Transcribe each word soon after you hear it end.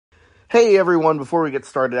Hey everyone, before we get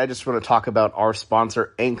started, I just want to talk about our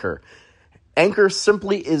sponsor, Anchor. Anchor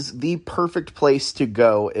simply is the perfect place to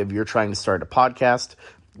go if you're trying to start a podcast.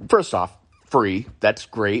 First off, free, that's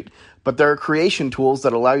great, but there are creation tools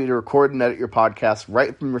that allow you to record and edit your podcast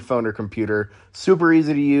right from your phone or computer. Super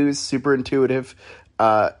easy to use, super intuitive.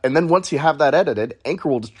 And then once you have that edited, Anchor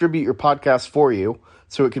will distribute your podcast for you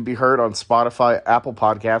so it can be heard on Spotify, Apple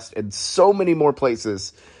Podcasts, and so many more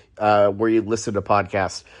places where you listen to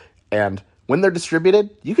podcasts. And when they're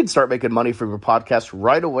distributed, you can start making money from your podcast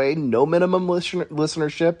right away. No minimum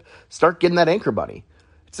listenership. Start getting that Anchor money.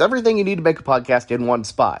 It's everything you need to make a podcast in one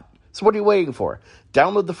spot. So what are you waiting for?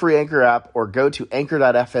 Download the free Anchor app or go to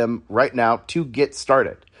anchor.fm right now to get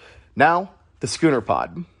started. Now, the Schooner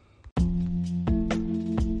Pod.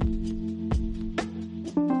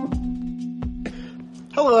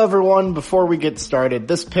 Hello, everyone. Before we get started,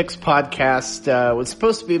 this Picks podcast was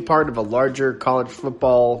supposed to be a part of a larger college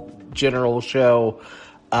football general show.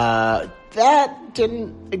 That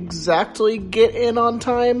didn't exactly get in on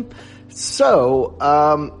time.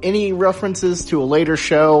 So, any references to a later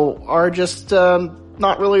show are just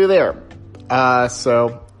not really there.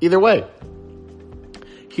 So, either way,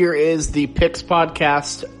 here is the Picks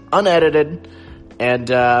podcast, unedited, and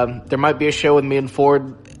there might be a show with me and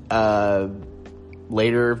Ford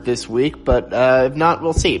later this week, but if not,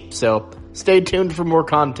 we'll see. So, stay tuned for more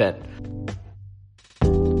content.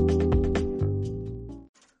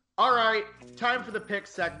 All right, time for the pick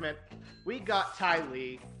segment. We got Ty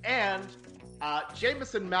Lee, and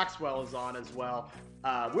Jameson Maxwell is on as well.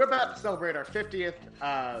 We're about to celebrate our 50th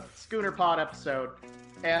Schooner Pod episode,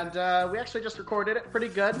 and we actually just recorded it pretty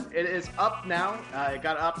good. It is up now. It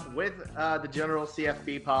got up with the general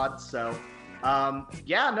CFB pod, so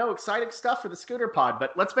exciting stuff for the Schooner Pod,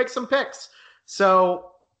 but let's make some picks.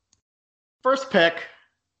 So, first pick,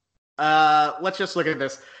 let's just look at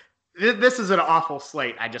this. This is an awful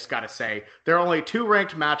slate, I just got to say. There are only two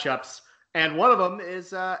ranked matchups, and one of them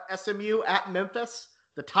is SMU at Memphis.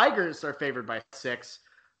 The Tigers are favored by 6.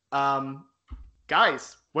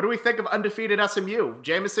 Guys, what do we think of undefeated SMU?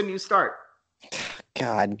 Jameson, you start.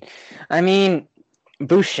 God. I mean,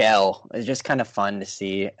 Buechele is just kind of fun to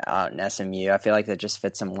see out in SMU. I feel like that just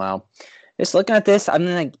fits him well. Just looking at this, I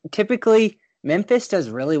mean, like, typically Memphis does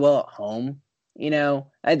really well at home. You know,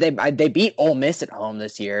 they beat Ole Miss at home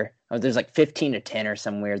this year. There's like 15-10 or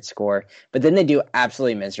some weird score. But then they do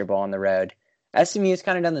absolutely miserable on the road. SMU's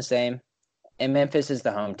kind of done the same. And Memphis is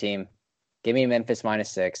the home team. Give me Memphis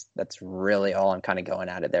 -6. That's really all I'm kind of going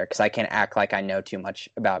at it there, because I can't act like I know too much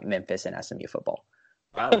about Memphis and SMU football.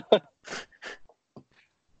 Wow.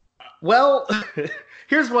 Well,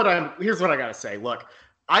 here's what I gotta say. Look,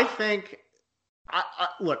 I think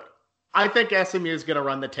SMU is going to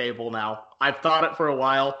run the table now. I've thought it for a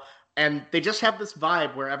while, and they just have this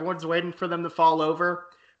vibe where everyone's waiting for them to fall over,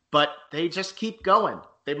 but they just keep going.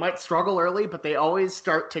 They might struggle early, but they always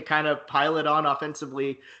start to kind of pile it on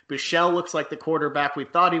offensively. Buechele looks like the quarterback we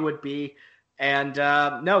thought he would be, and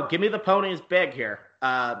no, give me the Ponies big here.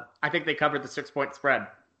 I think they covered the 6-point spread.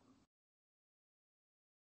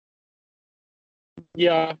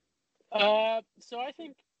 Yeah. So I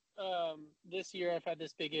think this year I've had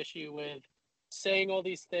this big issue with saying all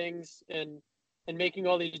these things and making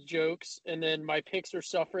all these jokes, and then my picks are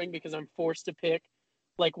suffering because I'm forced to pick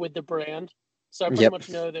like with the brand. So I pretty much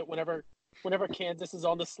know that whenever Kansas is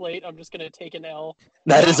on the slate, I'm just going to take an L.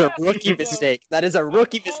 That is a rookie mistake. That is a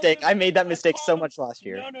rookie mistake. I made that mistake so much last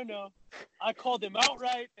year. No. I called them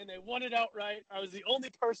outright, and they won it outright. I was the only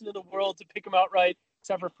person in the world to pick them outright,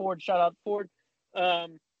 except for Ford. Shout out Ford.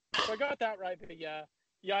 So I got that right, but yeah,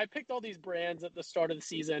 I picked all these brands at the start of the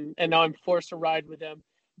season, and now I'm forced to ride with them.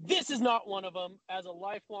 This is not one of them. As a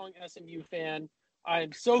lifelong SMU fan, I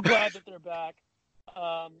am so glad that they're back.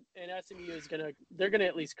 And SMU is they're gonna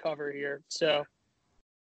at least cover here. So,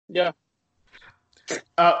 yeah.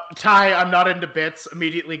 Ty, I'm not into bits.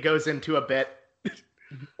 Immediately goes into a bit.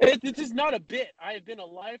 This is not a bit. I have been a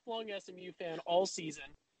lifelong SMU fan all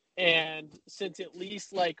season, and since at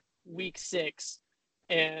least like week 6,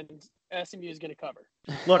 and SMU is going to cover.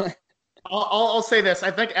 Look, I'll say this.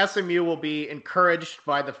 I think SMU will be encouraged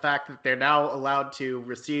by the fact that they're now allowed to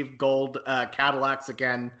receive gold Cadillacs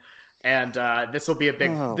again, and this will be a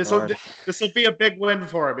big this will be a big win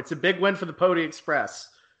for them. It's a big win for the Pony Express.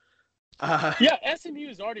 SMU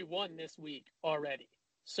has already won this week already,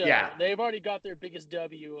 so they've already got their biggest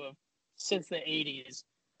W since the 80s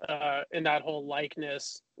in that whole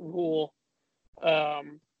likeness rule.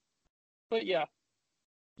 But yeah.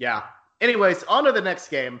 Anyways, on to the next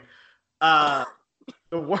game. The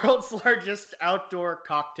world's largest outdoor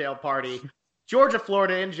cocktail party. Georgia,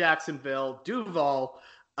 Florida in Jacksonville. Duval.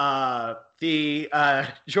 The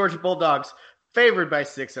Georgia Bulldogs favored by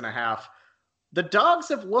 6.5. The Dogs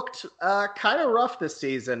have looked kind of rough this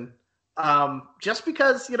season. Just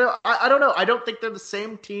because, I don't know. I don't think they're the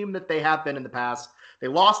same team that they have been in the past. They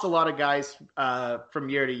lost a lot of guys from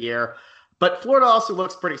year to year. But Florida also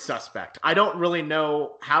looks pretty suspect. I don't really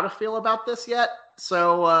know how to feel about this yet.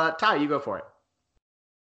 So, Ty, you go for it.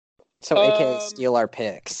 So, AKA steal our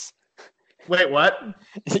picks. Wait, what?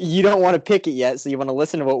 You don't want to pick it yet, so you want to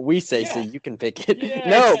listen to what we say so you can pick it. Yeah.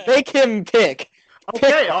 No, make him pick.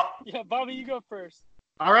 Okay. Yeah, Bobby, you go first.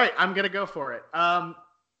 All right, I'm going to go for it.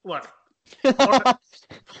 Look.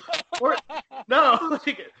 No,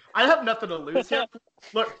 I have nothing to lose here.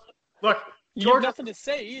 Look. You have nothing to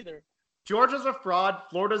say either. Georgia's a fraud.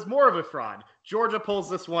 Florida's more of a fraud. Georgia pulls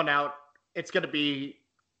this one out. It's going to be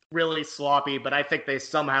really sloppy, but I think they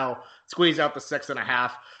somehow squeeze out the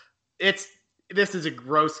 6.5. This is a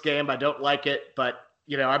gross game. I don't like it, but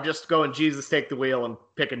I'm just going Jesus take the wheel and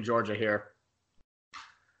picking Georgia here.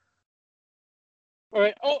 All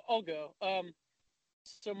right, I'll go.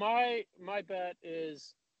 So my bet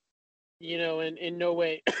is, in no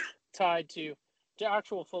way tied to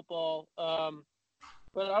actual football.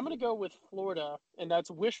 But I'm going to go with Florida, and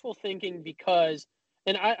that's wishful thinking because,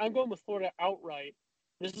 and I'm going with Florida outright.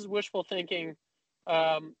 This is wishful thinking.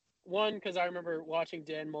 One, because I remember watching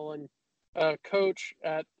Dan Mullen coach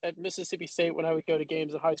at Mississippi State when I would go to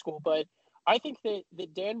games in high school. But I think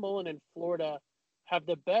that Dan Mullen and Florida have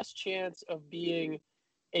the best chance of being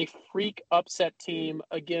a freak upset team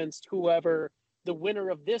against whoever the winner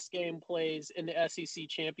of this game plays in the SEC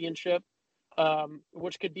championship,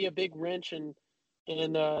 which could be a big wrench in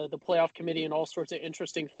the playoff committee and all sorts of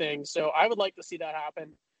interesting things. So I would like to see that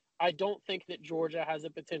happen. I don't think that Georgia has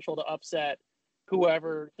a potential to upset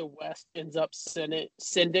whoever the West ends up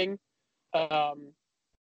sending. But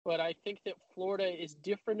I think that Florida is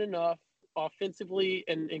different enough offensively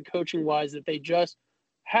and coaching wise that they just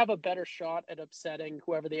have a better shot at upsetting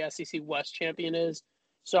whoever the SEC West champion is.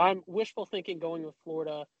 So I'm wishful thinking going with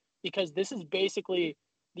Florida because this is basically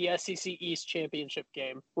the SEC East championship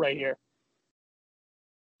game right here.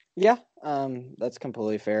 Yeah, that's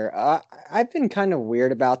completely fair. I've been kind of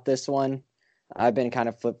weird about this one. I've been kind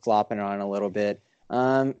of flip-flopping on a little bit.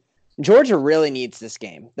 Georgia really needs this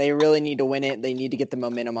game. They really need to win it. They need to get the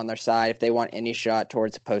momentum on their side if they want any shot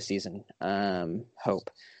towards the postseason hope.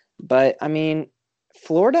 But, I mean,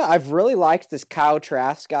 Florida, I've really liked this Kyle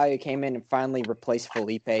Trask guy who came in and finally replaced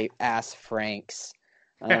Felipe Ass Franks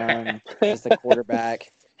as the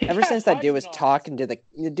quarterback. Ever since that dude was talking to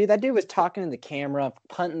that dude was talking to the camera,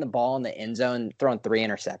 punting the ball in the end zone, throwing 3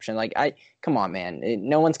 interceptions. Come on, man.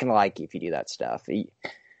 No one's going to like you if you do that stuff.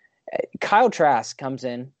 Kyle Trask comes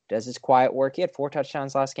in, does his quiet work. He had 4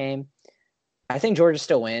 touchdowns last game. I think Georgia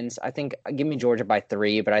still wins. I think give me Georgia by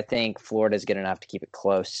 3, but I think Florida's good enough to keep it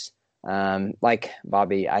close. Like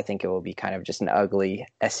Bobby, I think it will be kind of just an ugly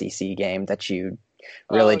SEC game that you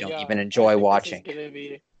really don't even enjoy watching.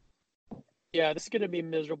 This is going to be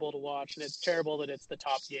miserable to watch, and it's terrible that it's the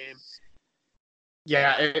top game.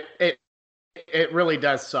 Yeah, it really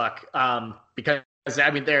does suck because,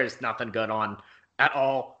 there's nothing good on at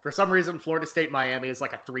all. For some reason, Florida State-Miami is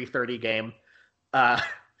like a 3:30 game.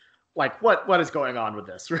 What is going on with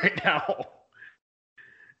this right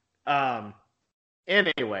now?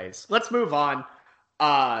 Anyways, let's move on.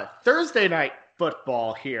 Thursday night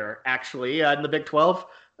football here, actually, in the Big 12.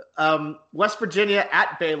 West Virginia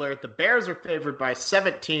at Baylor. The Bears are favored by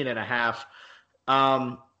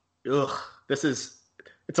 17.5.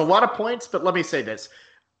 It's a lot of points, but let me say this.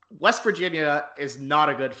 West Virginia is not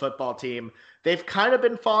a good football team. They've kind of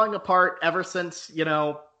been falling apart ever since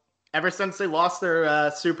they lost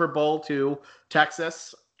their Super Bowl to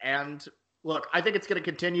Texas. And look, I think it's going to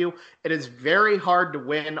continue. It is very hard to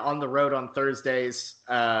win on the road on Thursdays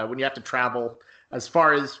when you have to travel as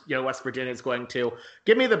far as West Virginia is going to.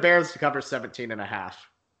 Give me the Bears to cover 17.5.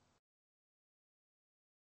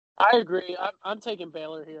 I agree. I'm taking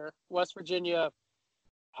Baylor here. West Virginia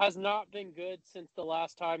has not been good since the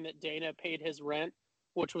last time that Dana paid his rent,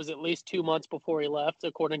 which was at least 2 months before he left,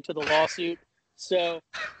 according to the lawsuit. So,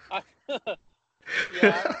 I'm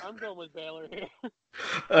going with Baylor here.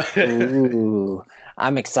 Ooh,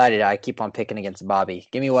 I'm excited. I keep on picking against Bobby.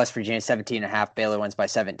 Give me West Virginia 17.5. Baylor wins by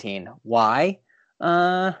 17. Why?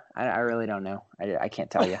 I really don't know. I can't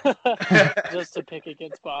tell you. Just to pick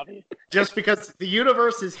against Bobby. Just because the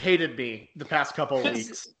universe has hated me the past couple of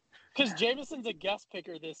weeks. Because Jameson's a guest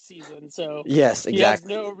picker this season, so yes,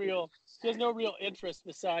 exactly. He has no real interest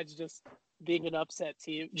besides just being an upset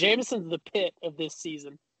team. Jameson's the pit of this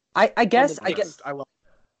season. I guess. I love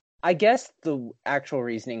I guess the actual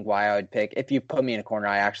reasoning why I would pick, if you put me in a corner,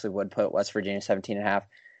 I actually would put West Virginia 17.5.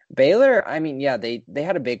 Baylor, I mean, yeah, they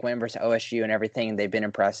had a big win versus OSU and everything. They've been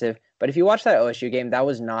impressive. But if you watch that OSU game, that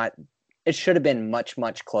was not – it should have been much,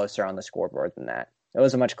 much closer on the scoreboard than that. It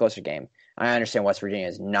was a much closer game. I understand West Virginia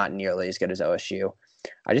is not nearly as good as OSU.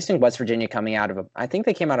 I just think West Virginia coming out of I think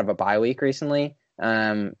they came out of a bye week recently,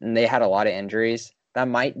 and they had a lot of injuries. That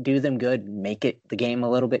might do them good, make it the game a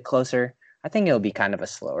little bit closer. I think it'll be kind of a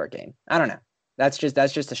slower game. I don't know. That's just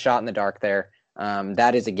a shot in the dark there.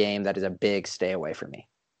 That is a game that is a big stay away for me.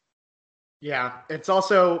 Yeah, it's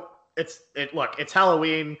also look, it's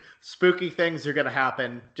Halloween. Spooky things are going to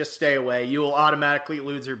happen. Just stay away. You will automatically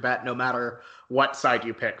lose your bet no matter what side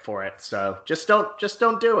you pick for it. So just don't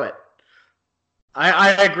do it.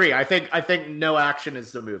 I agree. I think no action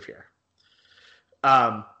is the move here.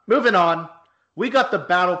 Moving on, we got the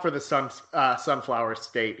battle for the Sunflower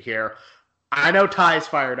State here. I know Ty's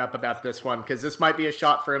fired up about this one because this might be a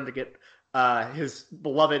shot for him to get his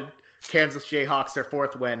beloved Kansas Jayhawks their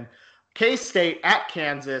 4th win. K-State at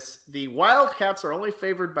Kansas. The Wildcats are only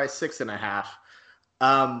favored by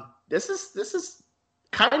 6.5. This is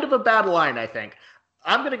kind of a bad line, I think.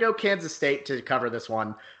 I'm going to go Kansas State to cover this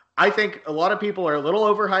one. I think a lot of people are a little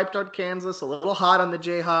overhyped on Kansas, a little hot on the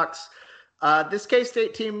Jayhawks. This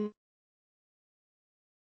K-State team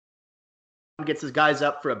gets his guys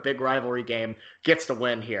up for a big rivalry game, gets the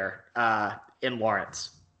win here in Lawrence.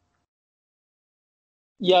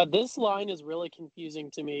 Yeah, this line is really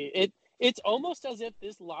confusing to me. It's almost as if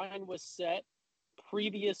this line was set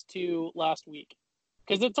previous to last week.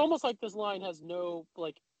 Because it's almost like this line has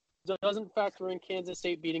doesn't factor in Kansas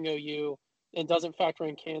State beating OU and doesn't factor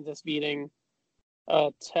in Kansas beating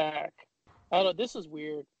Tech. I don't know, this is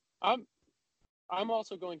weird. I'm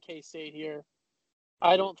also going K-State here.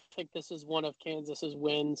 I don't think this is one of Kansas's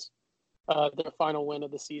wins, their final win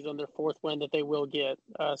of the season, their 4th win that they will get.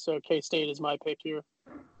 So K-State is my pick here.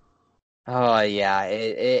 Oh yeah,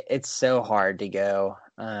 it's so hard to go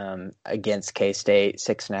against K-State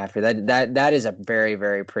 6.5. That is a very,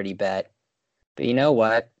 very pretty bet. But you know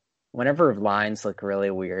what? Whenever lines look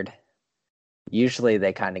really weird, usually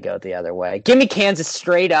they kind of go the other way. Give me Kansas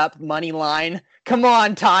straight up money line. Come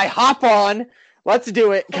on, Ty, hop on. Let's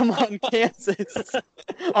do it. Come on, Kansas.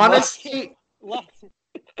 Honestly,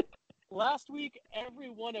 last week, every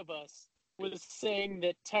one of us was saying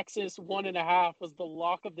that Texas 1.5 was the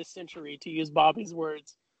lock of the century, to use Bobby's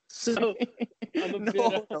words. So I'm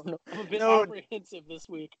a bit apprehensive this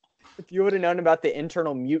week. If you would have known about the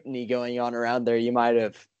internal mutiny going on around there, you might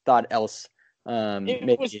have thought else.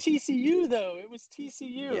 It was TCU, though. It was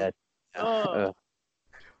TCU. Yeah.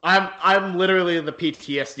 I'm literally the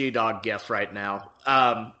PTSD dog gif right now.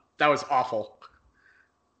 That was awful.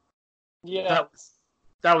 Yeah.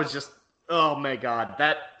 That was just, oh my God.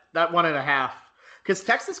 That 1.5. Because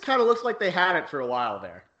Texas kind of looks like they had it for a while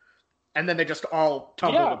there. And then they just all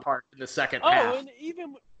tumbled apart in the second half. Oh, and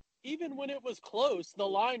even when it was close, the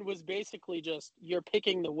line was basically just, you're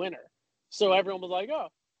picking the winner. So everyone was like, oh,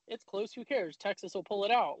 it's close, who cares? Texas will pull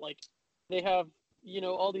it out. Like, they have,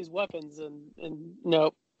 all these weapons, and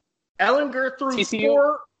nope. Ehlinger threw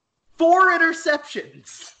TCU. four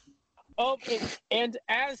interceptions. Oh, and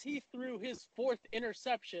as he threw his 4th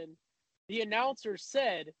interception, the announcer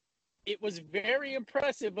said it was very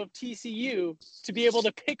impressive of TCU to be able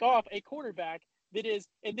to pick off a quarterback that is,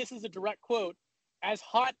 and this is a direct quote, as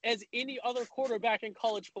hot as any other quarterback in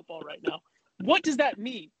college football right now. What does that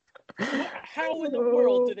mean? How in the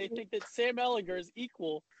world do they think that Sam Ehlinger is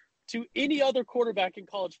equal to any other quarterback in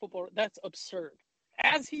college football? That's absurd.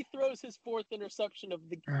 As he throws his 4th interception of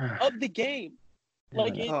the game,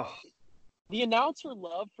 the announcer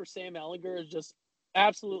love for Sam Ehlinger is just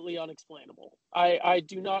absolutely unexplainable. I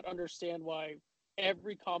do not understand why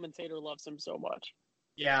every commentator loves him so much.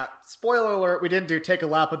 Yeah, spoiler alert, we didn't do Take a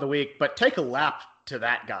Lap of the Week, but take a lap to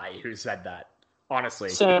that guy who said that, honestly.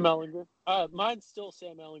 Sam Ehlinger. Mine's still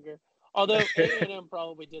Sam Ehlinger. Although A&M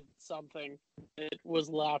probably did something that was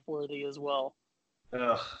laugh-worthy as well.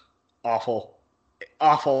 Ugh, awful.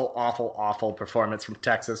 Awful performance from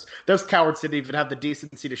Texas. Those cowards didn't even have the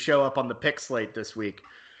decency to show up on the pick slate this week.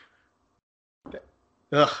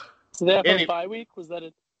 Ugh. So they have a bye week? Was that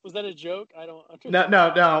a joke? I don't understand.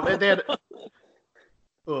 No. They had.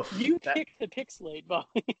 Oof. You picked the pick slate,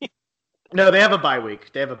 Bobby. No, they have a bye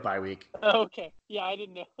week. Oh, okay. Yeah, I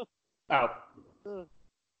didn't know. Oh.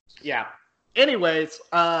 Yeah. Anyways,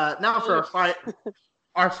 now for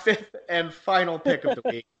our 5th and final pick of the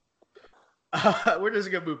week. We're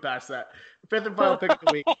just going to move past that. 5th and final pick of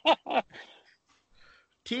the week.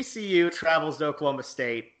 TCU travels to Oklahoma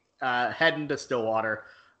State, heading to Stillwater.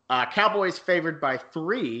 Cowboys favored by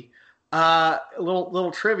 3.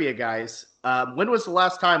 Little trivia, guys. When was the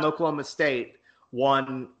last time Oklahoma State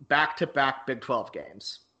won back-to-back Big 12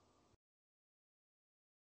 games?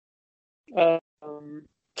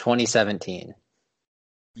 2017.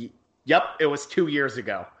 Yep, it was 2 years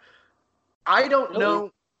ago. I don't know.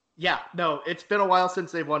 Really? Yeah, no, it's been a while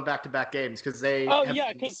since they've won back-to-back games because they. Oh,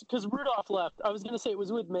 yeah, because Rudolph left. I was going to say it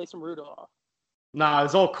was with Mason Rudolph. Nah,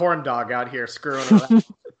 his old corn dog out here screwing around.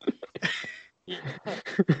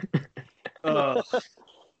 Ugh.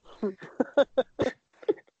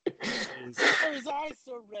 His eyes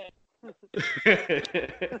so red.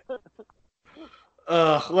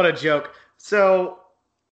 What a joke. So,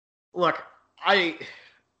 look, I'm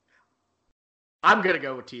gonna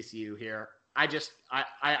go with TCU here. I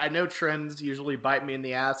know trends usually bite me in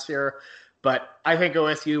the ass here, but I think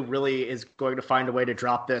OSU really is going to find a way to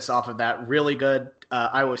drop this off of that really good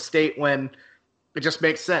Iowa State win. It just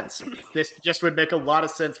makes sense. This just would make a lot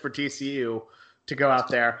of sense for TCU to go out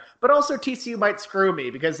there. But also TCU might screw me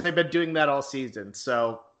because they've been doing that all season.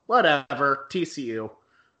 So, whatever. TCU.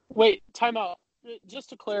 Wait, time out. Just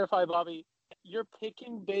to clarify, Bobby, you're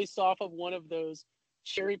picking based off of one of those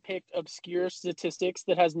cherry-picked obscure statistics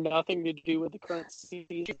that has nothing to do with the current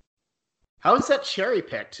season. How is that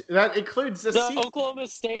cherry-picked? That includes the season. Oklahoma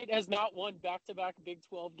State has not won back-to-back Big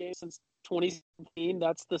 12 games since 2017.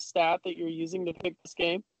 That's the stat that you're using to pick this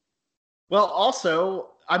game? Well,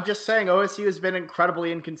 also, I'm just saying OSU has been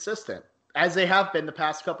incredibly inconsistent, as they have been the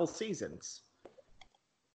past couple seasons.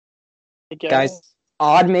 Guys,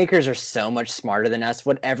 odd makers are so much smarter than us.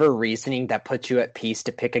 Whatever reasoning that puts you at peace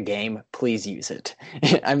to pick a game, please use it.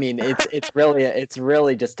 I mean, it's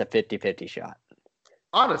really just a 50-50 shot.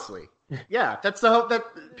 Honestly. Yeah, that's the hope. That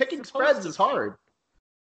picking spreads is hard.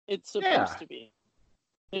 It's supposed to be.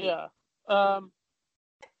 Yeah. No,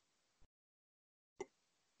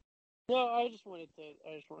 I just wanted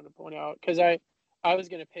to point out because I was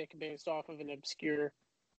going to pick based off of an obscure,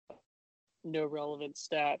 no relevant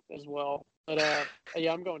stat as well. But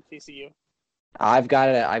yeah, I'm going TCU. I've got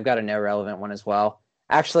a no relevant one as well.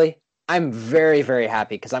 Actually, I'm very, very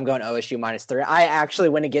happy because I'm going OSU -3. I actually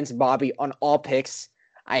went against Bobby on all picks.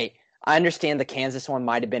 I understand the Kansas one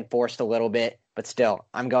might have been forced a little bit, but still,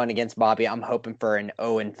 I'm going against Bobby. I'm hoping for an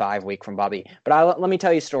 0-5 week from Bobby. But let me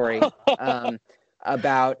tell you a story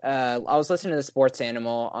about I was listening to the Sports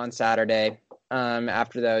Animal on Saturday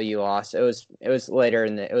after the OU loss. It was later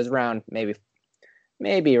it was around maybe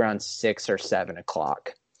around 6 or 7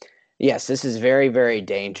 o'clock. Yes, this is very, very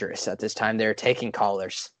dangerous at this time. They're taking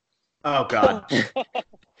callers. Oh God.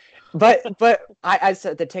 But I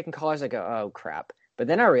said they're taking callers. I go, oh crap. But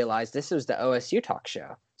then I realized this was the OSU talk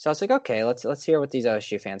show. So I was like, okay, let's hear what these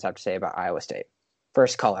OSU fans have to say about Iowa State.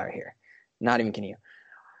 First caller here. Not even can you.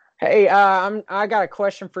 Hey, I got a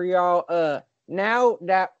question for y'all. Now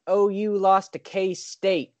that OU lost to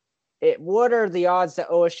K-State, what are the odds that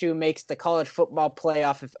OSU makes the college football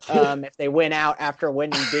playoff if they win out after a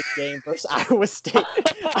winning big game versus Iowa State?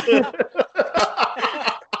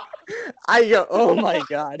 I go, oh my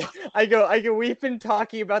God. I go, we've been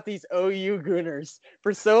talking about these OU Gooners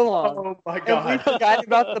for so long. Oh my God. And we forgot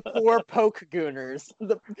about the poor Poke Gooners.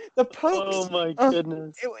 The Pokes. Oh my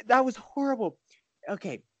goodness. That was horrible.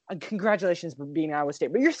 Okay, congratulations for beating Iowa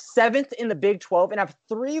State. But you're 7th in the Big 12 and have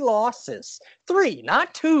 3 losses. 3,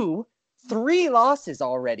 not 2. 3 losses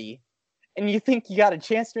already. And you think you got a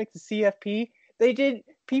chance to make the CFP?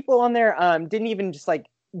 People on there didn't even just like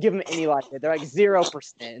give them any like they're like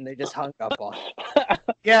 0% and they just hung up on it.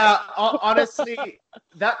 Yeah, honestly,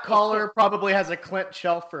 that caller probably has a Clint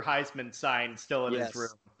Shelfer Heisman sign still in his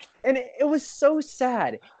room. And it was so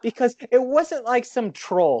sad because it wasn't like some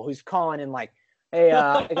troll who's calling in like, hey,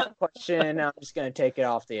 I got a question. I'm just going to take it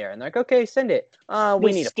off the air. And they're like, okay, send it.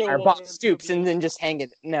 We need to fire Bob Stoops and then just hang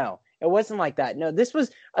it. No, it wasn't like that. No, this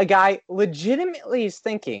was a guy legitimately is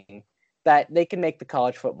thinking that they can make the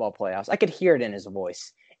college football playoffs. I could hear it in his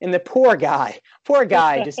voice. And the poor guy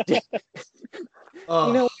just did. You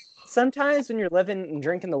know, sometimes when you're living and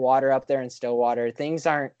drinking the water up there in Stillwater, things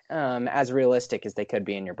aren't as realistic as they could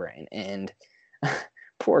be in your brain. And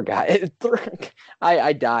poor guy,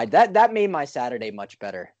 I died. That made my Saturday much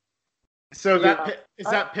better. So is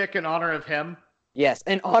that pick in honor of him? Yes,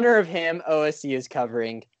 in honor of him, OSU is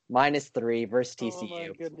covering -3 versus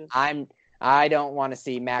TCU. Oh I don't want to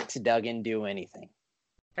see Max Duggan do anything.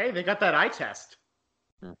 Hey, they got that eye test.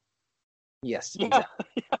 Yes, yeah.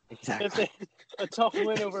 Exactly. A tough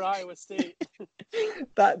win over Iowa State.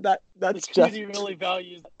 That's the just really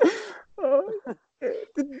values.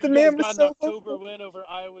 The man was got so an October win over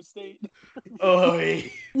Iowa State. Oh,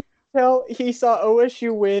 tell he saw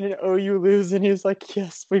OSU win and OU lose, and he was like,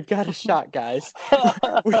 "Yes, we've got a shot, guys.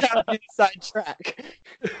 We have an inside track."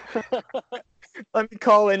 Let me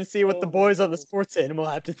call in and see what the boys on the Sports Animal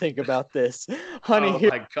have to think about this. Honey, Oh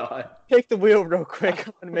my god. take the wheel real quick.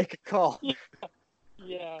 I'm gonna make a call.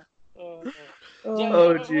 Yeah. Oh, I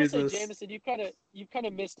will say, Jesus. Jameson, you've kind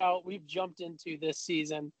of missed out. We've jumped into this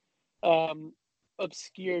season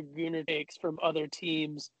obscure Gooner takes from other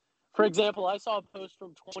teams. For example, I saw a post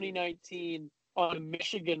from 2019 on a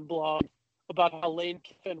Michigan blog about how Lane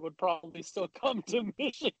Kiffin would probably still come to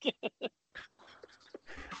Michigan.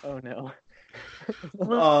 Oh no.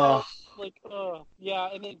 Yeah,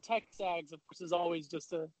 and then Texags, of course, is always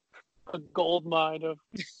just a gold mine of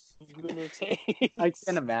Gooner takes. I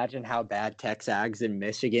can't imagine how bad Texags in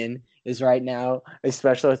Michigan is right now,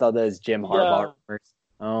 especially with all those Jim Harbaugh rumors.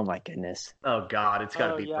 Oh my goodness. Oh god, it's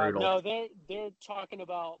gotta be brutal. No, they're talking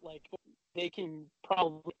about like they can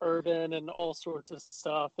probably urban and all sorts of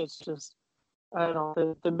stuff. It's just I don't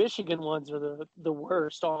know. The Michigan ones are the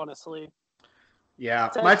worst, honestly. Yeah,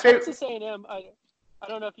 my favorite. Texas A&M. I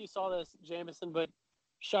don't know if you saw this, Jameson, but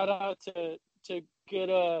shout out to good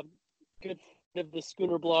friend of the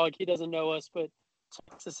Schooner blog. He doesn't know us, but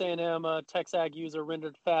Texas A&M Texag user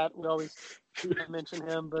Rendered Fat. We always mention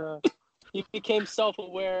him, but he became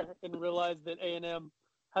self-aware and realized that A&M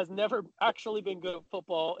has never actually been good at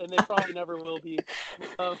football, and they probably never will be.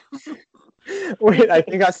 Wait, I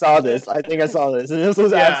think I saw this. And this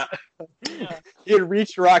was he had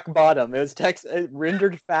reached rock bottom. It was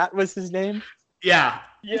Rendered Fat was his name. Yeah,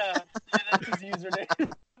 that's his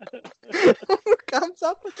username. Who comes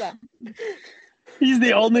up with that? He's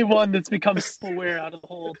the only one that's become self-aware out of the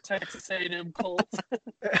whole Texas A&M cult.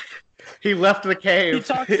 he left the cave. He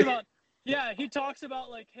talks about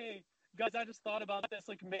like, hey, guys, I just thought about this.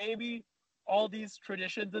 Like, maybe all these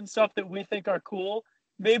traditions and stuff that we think are cool,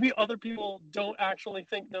 maybe other people don't actually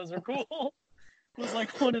think those are cool. Was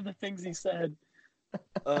like one of the things he said.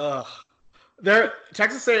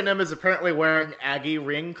 Texas A&M is apparently wearing Aggie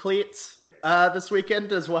ring cleats this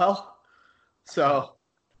weekend as well. So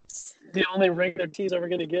the only ring their team's ever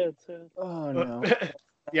gonna get. So. Oh no!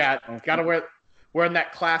 Yeah, gotta wearing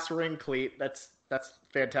that class ring cleat. That's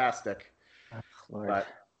fantastic. Lord. But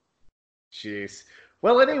jeez.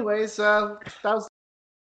 Well, anyways, that was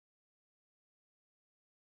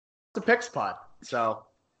the Picks Pod. So.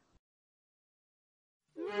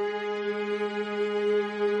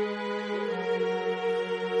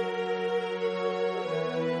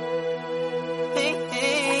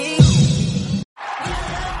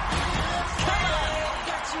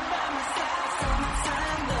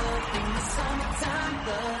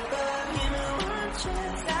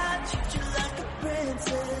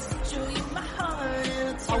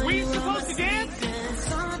 Are we supposed to dance?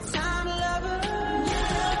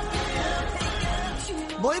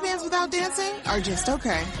 Boy bands without dancing are just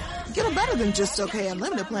okay. Get a better than just okay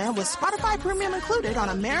unlimited plan with Spotify Premium included on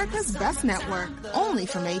America's Best Network. Only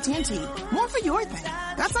from AT&T. More for your thing.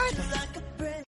 That's our thing.